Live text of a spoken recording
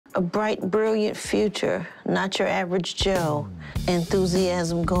A bright, brilliant future, not your average Joe.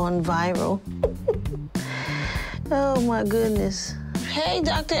 Enthusiasm going viral. Oh, my goodness. Hey,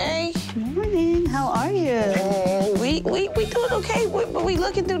 Dr. A. Good morning. How are you? We doing okay, but we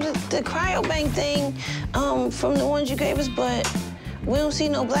looking through the cryobank thing from the ones you gave us, but we don't see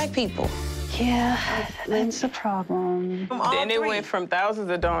no black people. Yeah, that's a problem. Then it went from thousands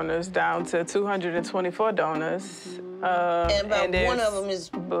of donors down to 224 donors. And about one of them is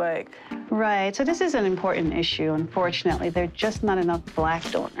black. Right, so this is an important issue. Unfortunately, there are just not enough black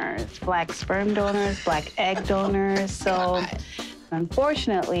donors, black sperm donors, black egg donors. So,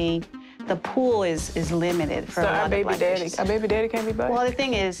 unfortunately, the pool is limited for a lot of black patients. Our baby daddy can't be black? Well, the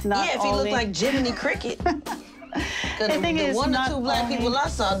thing is, not if he looked like Jiminy Cricket. The thing is, one or not two black only- people I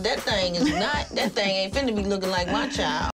saw, that thing ain't finna be looking like my child.